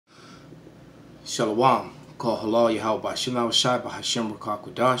Shalom. Call halal Yahweh Bashim Shai Bahashim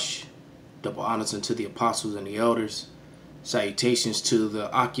Rakakwadash. Double honors unto the apostles and the elders. Salutations to the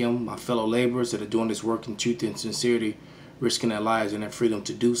Akim, my fellow laborers that are doing this work in truth and sincerity, risking their lives and their freedom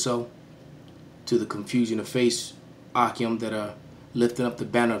to do so. To the confusion of faith, Akim that are lifting up the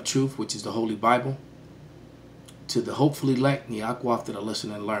banner of truth, which is the Holy Bible. To the hopefully elect Niakwaf that are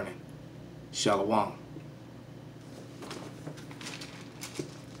listening and learning. Shalom.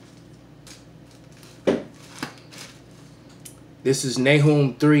 This is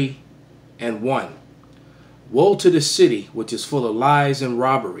Nahum 3:1. Woe to the city which is full of lies and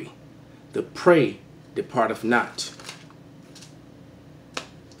robbery. The prey departeth not.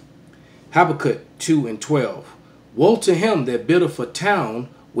 Habakkuk 2:12. Woe to him that buildeth a town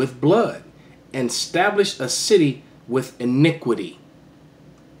with blood, and establish a city with iniquity.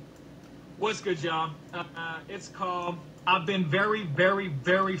 What's good, y'all? It's called, I've been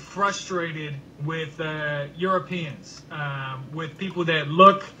very frustrated with Europeans, with people that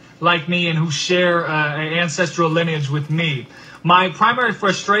look like me and who share an ancestral lineage with me. My primary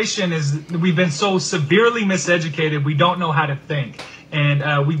frustration is we've been so severely miseducated, we don't know how to think.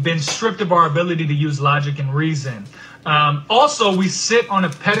 And we've been stripped of our ability to use logic and reason. Also, we sit on a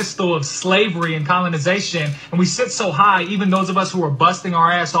pedestal of slavery and colonization, and we sit so high, even those of us who are busting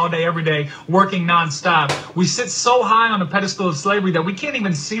our ass all day, every day, working nonstop, we sit so high on a pedestal of slavery that we can't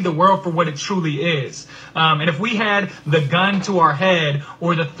even see the world for what it truly is. And if we had the gun to our head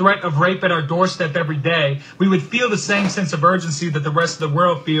or the threat of rape at our doorstep every day, we would feel the same sense of urgency that the rest of the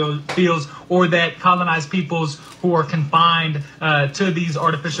world feels, or that colonized peoples who are confined to these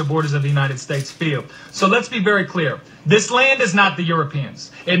artificial borders of the United States feel. So let's be very clear. This land is not the Europeans.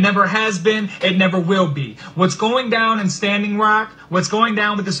 It never has been. It never will be. What's going down in Standing Rock, what's going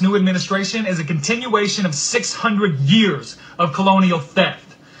down with this new administration is a continuation of 600 years of colonial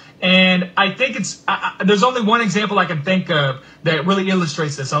theft. And I think there's only one example I can think of that really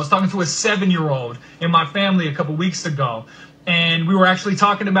illustrates this. I was talking to a 7-year-old in my family a couple weeks ago, and we were actually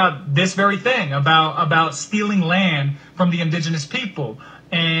talking about this very thing, about stealing land from the indigenous people.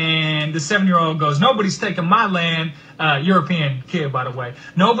 And the 7-year-old goes, nobody's taking my land. European kid, by the way.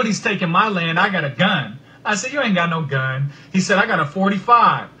 Nobody's taking my land. I got a gun. I said, you ain't got no gun. He said, I got a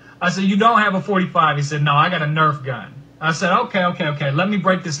 45. I said, you don't have a 45. He said, no, I got a Nerf gun. I said, okay. Let me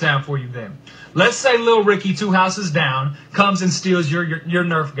break this down for you then. Let's say little Ricky, 2 houses down, comes and steals your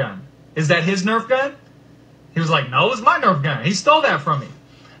Nerf gun. Is that his Nerf gun? He was like, no, it's my Nerf gun. He stole that from me.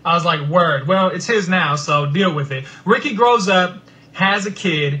 I was like, word. Well, it's his now, so deal with it. Ricky grows up, has a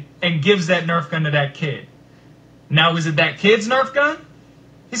kid, and gives that Nerf gun to that kid. Now, is it that kid's Nerf gun?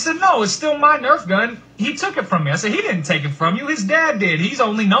 He said, no, it's still my Nerf gun. He took it from me. I said, he didn't take it from you. His dad did. He's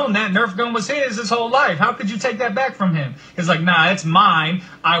only known that Nerf gun was his whole life. How could you take that back from him? He's like, nah, it's mine.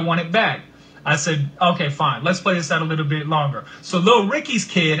 I want it back. I said, okay, fine. Let's play this out a little bit longer. So little Ricky's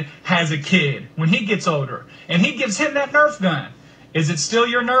kid has a kid when he gets older, and he gives him that Nerf gun. Is it still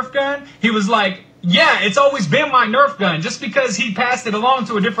your Nerf gun? He was like, yeah, it's always been my Nerf gun. Just because he passed it along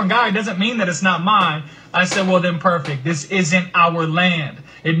to a different guy doesn't mean that it's not mine. I said, well, then perfect. This isn't our land.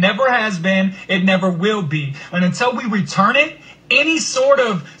 It never has been. It never will be. And until we return it, any sort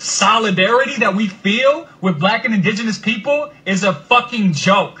of solidarity that we feel with black and indigenous people is a fucking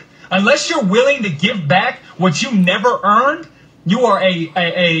joke. Unless you're willing to give back what you never earned, you are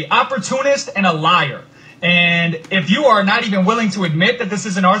a opportunist and a liar. And if you are not even willing to admit that this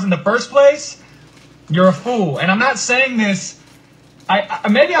isn't ours in the first place, you're a fool. And I'm not saying this,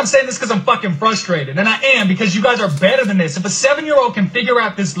 maybe I'm saying this because I'm fucking frustrated. And I am, because you guys are better than this. If a 7-year-old can figure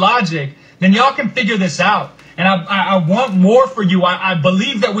out this logic, then y'all can figure this out. And I want more for you. I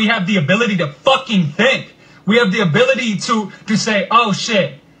believe that we have the ability to fucking think. We have the ability to say, oh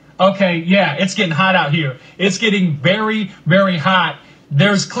shit, okay, yeah, it's getting hot out here. It's getting very hot.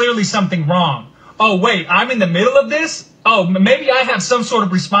 There's clearly something wrong. Oh wait, I'm in the middle of this? Oh, maybe I have some sort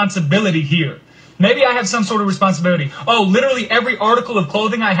of responsibility here. Maybe I have some sort of responsibility. Oh, literally every article of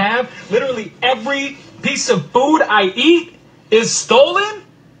clothing I have, literally every piece of food I eat is stolen?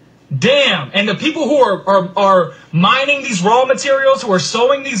 Damn. And the people who are mining these raw materials, who are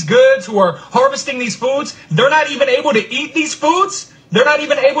sowing these goods, who are harvesting these foods, they're not even able to eat these foods? They're not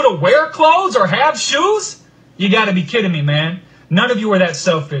even able to wear clothes or have shoes? You gotta be kidding me, man. None of you are that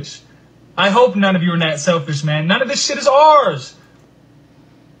selfish. I hope none of you are that selfish, man. None of this shit is ours.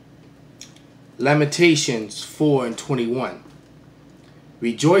 Lamentations 4:21.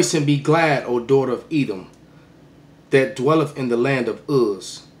 Rejoice and be glad, O daughter of Edom, that dwelleth in the land of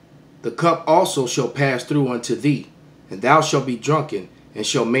Uz. The cup also shall pass through unto thee, and thou shalt be drunken, and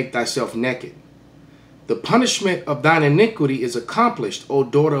shalt make thyself naked. The punishment of thine iniquity is accomplished, O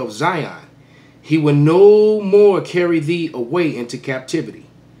daughter of Zion. He will no more carry thee away into captivity.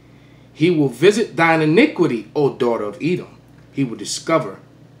 He will visit thine iniquity, O daughter of Edom. He will discover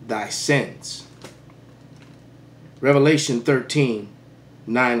thy sins. Revelation 13,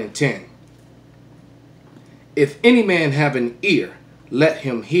 9 and 10. If any man have an ear, let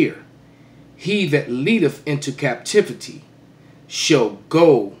him hear. He that leadeth into captivity shall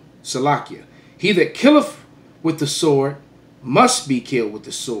go, Salakia. He that killeth with the sword must be killed with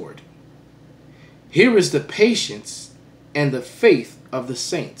the sword. Here is the patience and the faith of the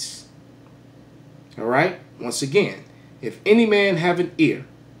saints. All right. Once again, if any man have an ear,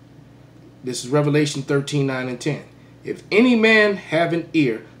 this is Revelation 13, 9 and 10. If any man have an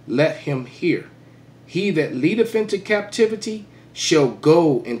ear, let him hear. He that leadeth into captivity shall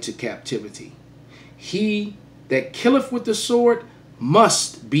go into captivity. He that killeth with the sword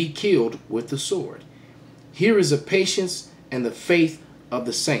must be killed with the sword. Here is the patience and the faith of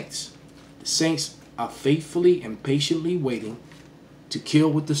the saints. The saints are faithfully and patiently waiting to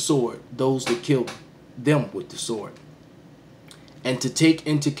kill with the sword those that killed them with the sword, and to take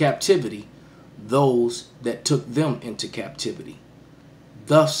into captivity those that took them into captivity.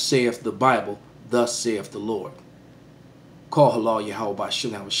 Thus saith the Bible, thus saith the Lord. Call halal Yahweh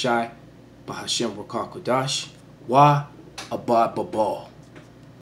Ba'Shem Shai, Ba'Hashem Rakah Kodash, Wa Abad Babal.